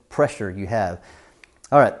more pressure you have.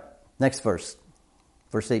 All right, next verse.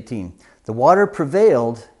 Verse 18. The water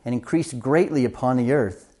prevailed and increased greatly upon the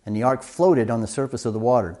earth, and the ark floated on the surface of the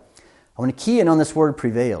water. I want to key in on this word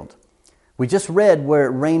prevailed. We just read where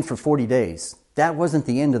it rained for 40 days. That wasn't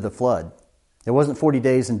the end of the flood. It wasn't 40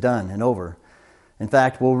 days and done and over. In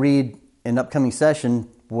fact, we'll read in an upcoming session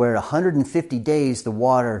where 150 days the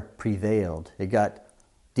water prevailed. It got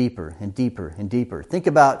deeper and deeper and deeper. Think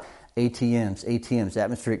about ATMs,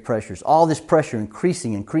 atmospheric pressures, all this pressure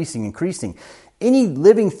increasing. Any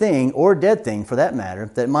living thing, or dead thing for that matter,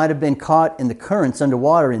 that might have been caught in the currents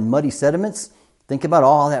underwater in muddy sediments, think about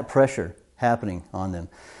all that pressure happening on them.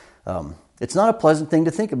 It's not a pleasant thing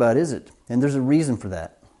to think about, is it? And there's a reason for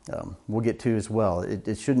that. We'll get to as well.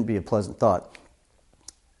 It shouldn't be a pleasant thought.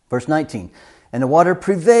 Verse 19, and the water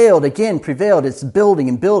prevailed. It's building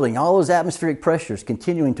and building. All those atmospheric pressures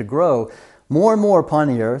continuing to grow more and more upon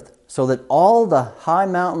the earth, so that all the high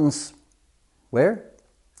mountains, where?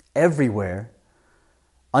 Everywhere,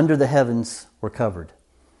 under the heavens were covered.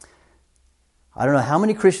 I don't know how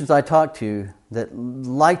many Christians I talk to that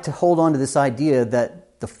like to hold on to this idea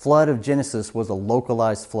that the flood of Genesis was a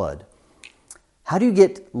localized flood. How do you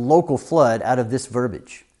get local flood out of this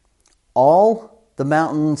verbiage? All the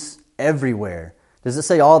mountains everywhere. Does it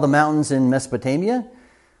say all the mountains in Mesopotamia?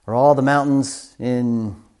 Or all the mountains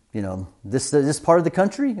in, this part of the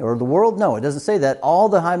country or the world? No, it doesn't say that. All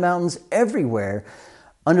the high mountains everywhere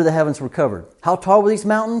under the heavens were covered. How tall were these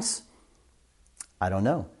mountains? I don't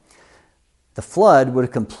know. The flood would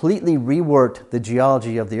have completely reworked the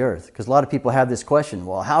geology of the earth. Because a lot of people have this question,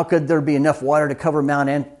 well, how could there be enough water to cover Mount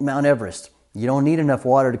Everest? You don't need enough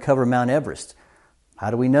water to cover Mount Everest.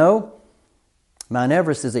 How do we know? Mount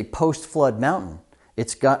Everest is a post-flood mountain.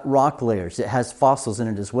 It's got rock layers. It has fossils in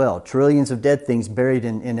it as well. Trillions of dead things buried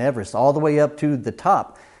in Everest. All the way up to the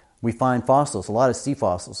top, we find fossils, a lot of sea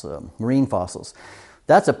fossils, marine fossils.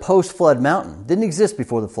 That's a post-flood mountain. Didn't exist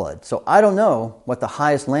before the flood. So I don't know what the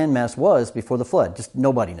highest landmass was before the flood. Just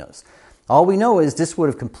nobody knows. All we know is this would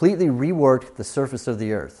have completely reworked the surface of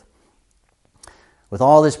the earth. With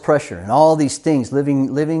all this pressure and all these things,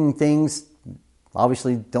 living things,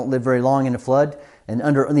 obviously don't live very long in a flood. And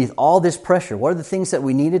underneath all this pressure, what are the things that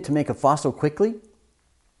we needed to make a fossil quickly?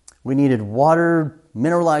 We needed water,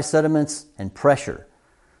 mineralized sediments, and pressure.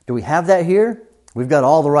 Do we have that here? We've got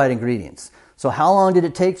all the right ingredients. So how long did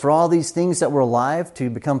it take for all these things that were alive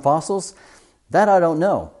to become fossils? That I don't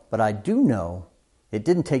know. But I do know it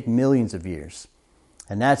didn't take millions of years.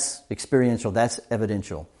 And that's experiential. That's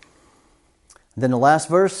evidential. And then the last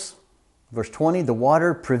verse, verse 20, the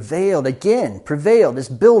water prevailed, it's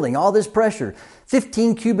building, all this pressure,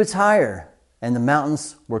 15 cubits higher, and the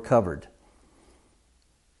mountains were covered.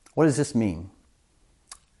 What does this mean?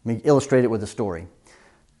 Let me illustrate it with a story.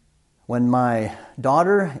 When my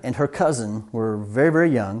daughter and her cousin were very,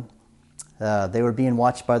 very young, they were being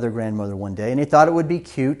watched by their grandmother one day, and they thought it would be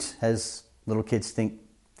cute, as little kids think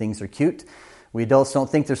things are cute. We adults don't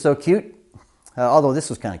think they're so cute, although this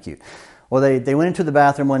was kind of cute. Well, they went into the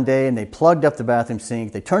bathroom one day, and they plugged up the bathroom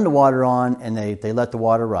sink, they turned the water on, and they let the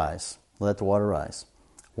water rise.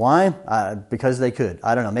 Why? Because they could.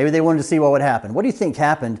 I don't know. Maybe they wanted to see what would happen. What do you think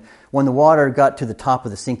happened when the water got to the top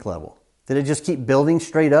of the sink level? Did it just keep building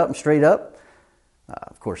straight up and straight up?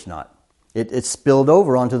 Of course not. It spilled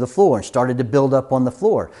over onto the floor and started to build up on the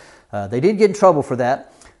floor. They did get in trouble for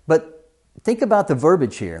that. But think about the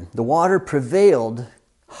verbiage here. The water prevailed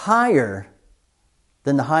higher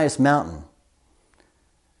than the highest mountain.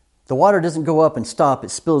 The water doesn't go up and stop. It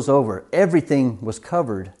spills over. Everything was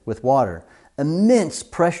covered with water. Immense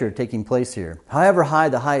pressure taking place here. However high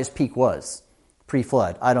the highest peak was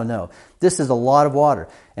pre-flood, I don't know. This is a lot of water.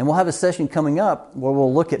 And we'll have a session coming up where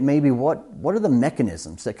we'll look at maybe what are the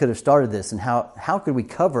mechanisms that could have started this and how could we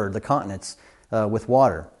cover the continents with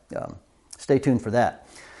water. Stay tuned for that.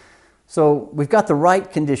 So we've got the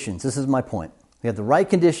right conditions. This is my point. We have the right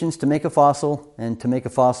conditions to make a fossil and to make a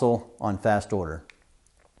fossil on fast order.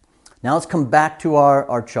 Now let's come back to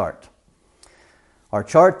our chart. Our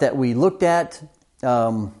chart that we looked at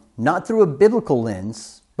not through a biblical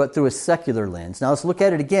lens, but through a secular lens. Now let's look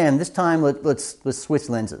at it again. This time let's switch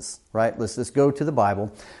lenses, right? Let's go to the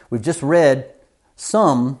Bible. We've just read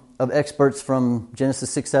some of experts from Genesis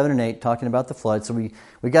 6, 7, and 8 talking about the flood. So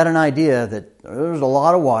we got an idea that there's a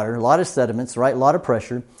lot of water, a lot of sediments, right? A lot of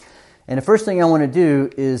pressure. And the first thing I want to do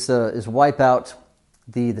is wipe out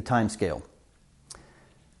the time scale.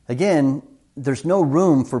 Again, there's no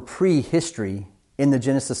room for prehistory in the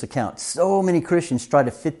Genesis account. So many Christians try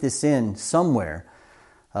to fit this in somewhere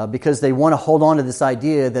because they want to hold on to this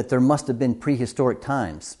idea that there must have been prehistoric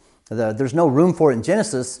times. There's no room for it in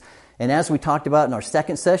Genesis, and as we talked about in our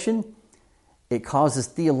second session, it causes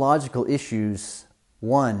theological issues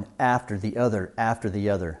one after the other.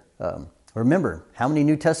 Remember, how many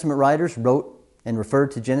New Testament writers wrote and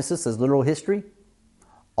referred to Genesis as literal history?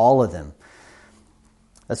 All of them.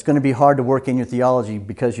 That's going to be hard to work in your theology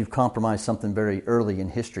because you've compromised something very early in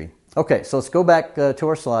history. Okay, so let's go back to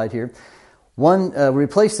our slide here.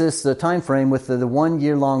 Replace this time frame with the 1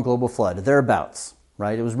 year long global flood, thereabouts,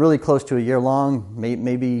 right? It was really close to a year long,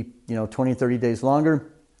 maybe 20, 30 days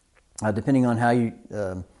longer, depending on how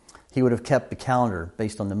he would have kept the calendar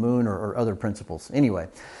based on the moon or other principles. Anyway,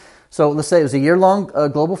 so let's say it was a year long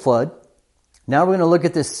global flood. Now we're going to look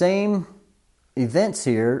at the same events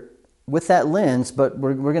here with that lens, but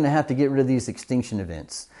we're going to have to get rid of these extinction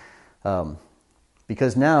events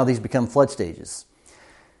because now these become flood stages.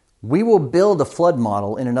 We will build a flood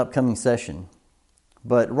model in an upcoming session,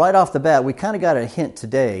 but right off the bat, we kind of got a hint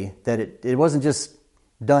today that it wasn't just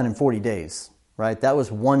done in 40 days, right? That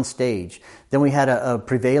was one stage. Then we had a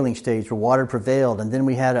prevailing stage where water prevailed, and then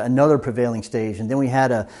we had another prevailing stage, and then we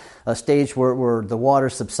had a stage where the water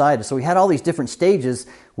subsided. So we had all these different stages.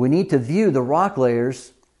 We need to view the rock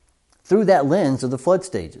layers through that lens of the flood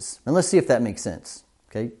stages. And let's see if that makes sense.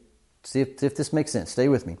 Okay? See if this makes sense. Stay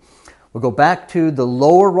with me. We'll go back to the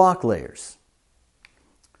lower rock layers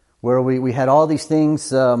where we had all these things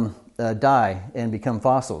die and become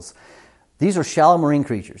fossils. These are shallow marine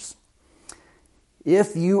creatures.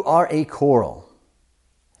 If you are a coral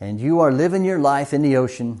and you are living your life in the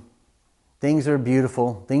ocean, things are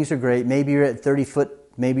beautiful, things are great. Maybe you're at 30 foot,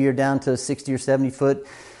 maybe you're down to 60 or 70 foot.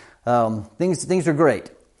 Things are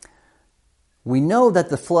great. We know that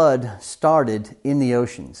the flood started in the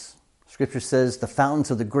oceans. Scripture says the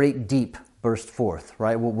fountains of the great deep burst forth,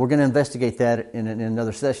 right? Well, we're going to investigate that in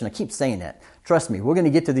another session. I keep saying that. Trust me, we're going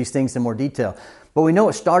to get to these things in more detail. But we know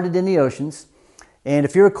it started in the oceans. And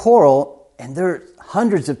if you're a coral and there are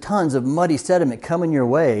hundreds of tons of muddy sediment coming your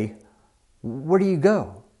way, where do you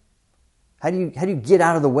go? How do you get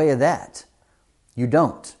out of the way of that? You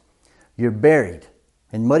don't. You're buried.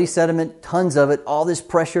 And muddy sediment, tons of it, all this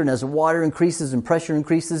pressure, and as the water increases and pressure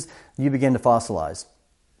increases, you begin to fossilize.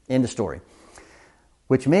 End of story.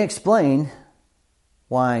 Which may explain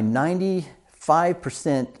why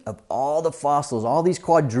 95% of all the fossils, all these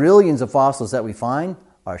quadrillions of fossils that we find,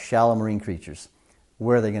 are shallow marine creatures.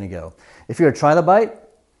 Where are they going to go? If you're a trilobite,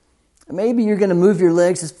 maybe you're going to move your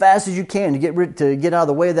legs as fast as you can to get out of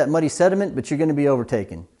the way of that muddy sediment, but you're going to be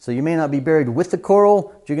overtaken. So you may not be buried with the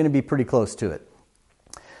coral, but you're going to be pretty close to it.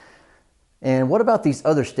 And what about these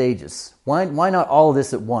other stages? Why not all of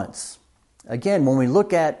this at once? Again, when we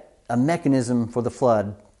look at a mechanism for the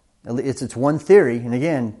flood, it's one theory, and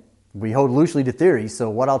again, we hold loosely to theories, so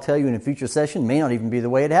what I'll tell you in a future session may not even be the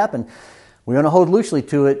way it happened. We're going to hold loosely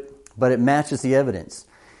to it, but it matches the evidence.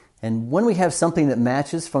 And when we have something that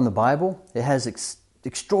matches from the Bible, it has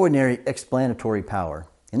extraordinary explanatory power.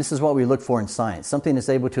 And this is what we look for in science, something that's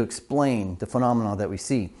able to explain the phenomena that we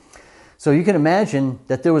see. So you can imagine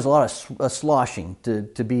that there was a lot of sloshing,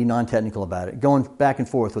 to be non-technical about it, going back and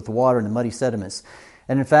forth with the water and the muddy sediments.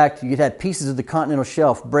 And in fact, you'd had pieces of the continental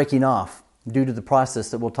shelf breaking off due to the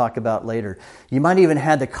process that we'll talk about later. You might even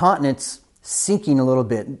have the continents sinking a little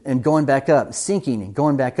bit and going back up, sinking and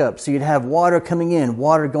going back up. So you'd have water coming in,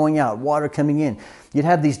 water going out, water coming in. You'd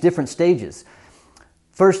have these different stages.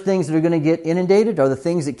 First things that are going to get inundated are the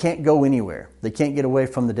things that can't go anywhere. They can't get away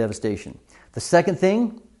from the devastation. The second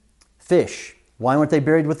thing, fish. Why weren't they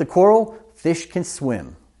buried with the coral? Fish can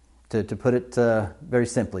swim, to put it very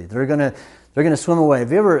simply. They're going to swim away.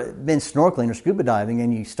 Have you ever been snorkeling or scuba diving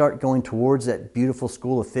and you start going towards that beautiful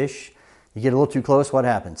school of fish? You get a little too close, what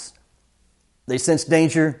happens? They sense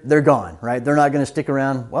danger, they're gone, right? They're not going to stick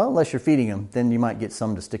around. Well, unless you're feeding them, then you might get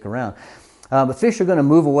some to stick around. But fish are going to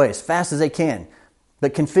move away as fast as they can.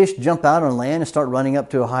 But can fish jump out on land and start running up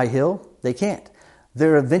to a high hill? They can't.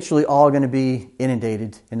 They're eventually all going to be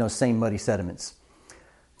inundated in those same muddy sediments.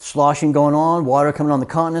 Sloshing going on, water coming on the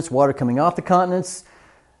continents, water coming off the continents.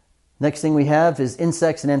 Next thing we have is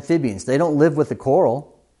insects and amphibians. They don't live with the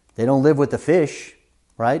coral. They don't live with the fish,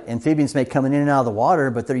 right? Amphibians may come in and out of the water,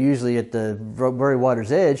 but they're usually at the very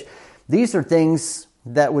water's edge. These are things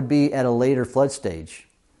that would be at a later flood stage.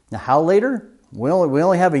 Now, how later? We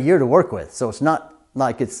only have a year to work with, so it's not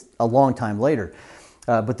like it's a long time later.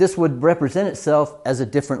 But this would represent itself as a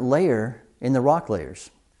different layer in the rock layers.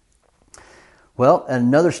 Well, at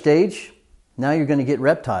another stage, now you're going to get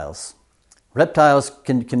reptiles. Reptiles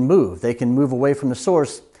can move. They can move away from the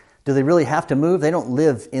source. Do they really have to move? They don't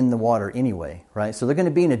live in the water anyway, right? So they're going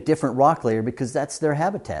to be in a different rock layer because that's their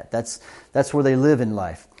habitat. That's where they live in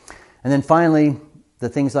life. And then finally, the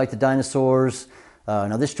things like the dinosaurs.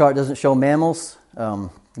 Now this chart doesn't show mammals,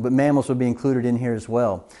 but mammals would be included in here as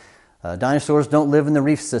well. Dinosaurs don't live in the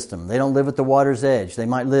reef system. They don't live at the water's edge. They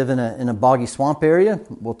might live in a boggy swamp area.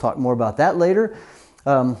 We'll talk more about that later.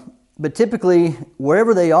 But typically,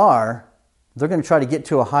 wherever they are, they're going to try to get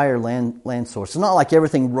to a higher land source. It's not like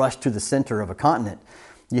everything rushed to the center of a continent.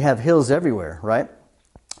 You have hills everywhere, right?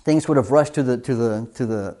 Things would have rushed to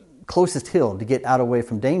the closest hill to get out away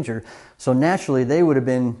from danger. So naturally, they would have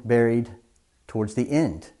been buried towards the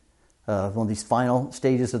end of one of these final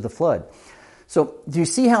stages of the flood. So do you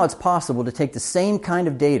see how it's possible to take the same kind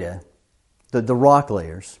of data, the rock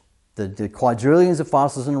layers, the quadrillions of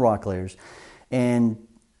fossils in the rock layers, and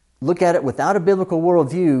look at it without a biblical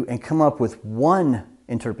worldview and come up with one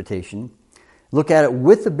interpretation, look at it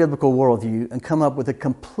with the biblical worldview and come up with a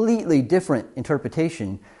completely different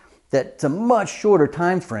interpretation that's a much shorter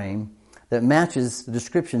time frame that matches the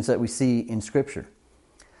descriptions that we see in Scripture?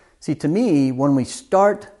 See, to me, when we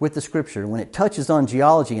start with the Scripture, when it touches on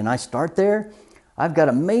geology and I start there, I've got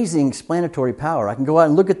amazing explanatory power. I can go out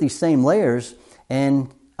and look at these same layers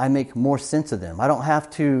and I make more sense of them. I don't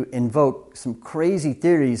have to invoke some crazy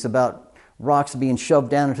theories about rocks being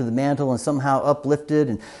shoved down into the mantle and somehow uplifted.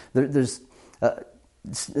 And there's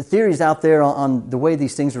theories out there on the way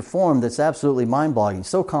these things are formed that's absolutely mind-boggling,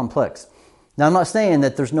 so complex. Now, I'm not saying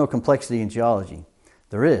that there's no complexity in geology.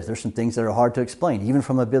 There is. There's some things that are hard to explain, even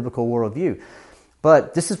from a biblical worldview.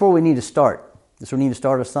 But this is where we need to start. This is where we need to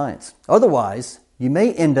start our science. Otherwise, you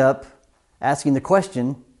may end up asking the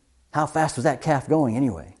question, how fast was that calf going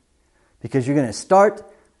anyway? Because you're going to start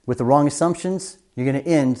with the wrong assumptions. You're going to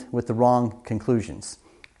end with the wrong conclusions.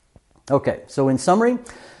 Okay, so in summary,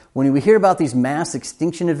 when we hear about these mass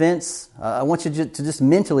extinction events, I want you to just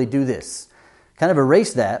mentally do this. Kind of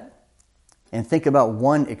erase that and think about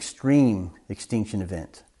one extreme extinction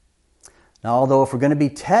event. Now, although if we're going to be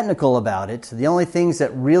technical about it, the only things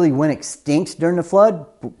that really went extinct during the flood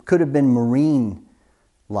could have been marine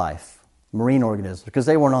life, marine organisms, because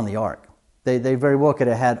they weren't on the ark. They very well could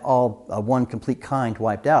have had all one complete kind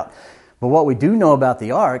wiped out. But what we do know about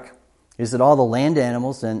the ark is that all the land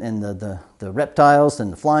animals and the reptiles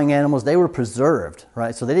and the flying animals, they were preserved,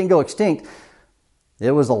 right? So they didn't go extinct.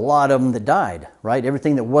 There was a lot of them that died, right?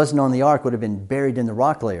 Everything that wasn't on the ark would have been buried in the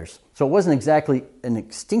rock layers. So it wasn't exactly an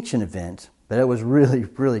extinction event, but it was really,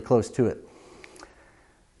 really close to it.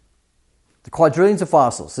 The quadrillions of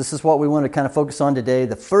fossils. This is what we want to kind of focus on today.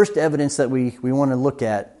 The first evidence that we want to look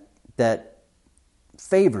at that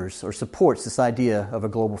favors or supports this idea of a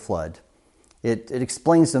global flood. It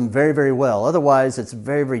explains them very, very well. Otherwise, it's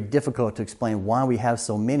very, very difficult to explain why we have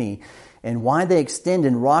so many and why they extend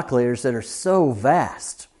in rock layers that are so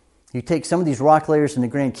vast. You take some of these rock layers in the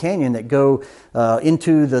Grand Canyon that go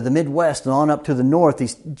into the Midwest and on up to the north,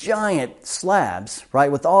 these giant slabs,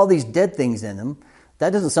 right, with all these dead things in them.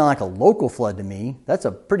 That doesn't sound like a local flood to me. That's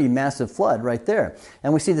a pretty massive flood right there.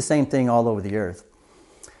 And we see the same thing all over the earth.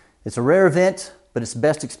 It's a rare event, but it's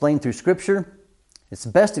best explained through Scripture. It's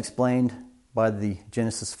best explained by the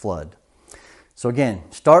Genesis flood. So again,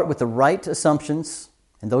 start with the right assumptions,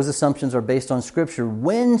 and those assumptions are based on Scripture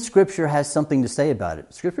when Scripture has something to say about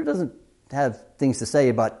it. Scripture doesn't have things to say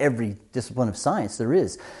about every discipline of science there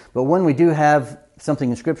is, but when we do have something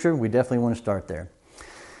in Scripture, we definitely want to start there.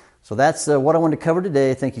 So that's what I wanted to cover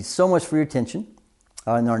today. Thank you so much for your attention.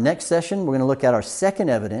 In our next session, we're going to look at our second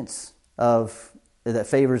evidence that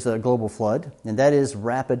favors a global flood, and that is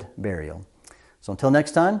rapid burial. So until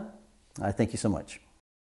next time, I thank you so much.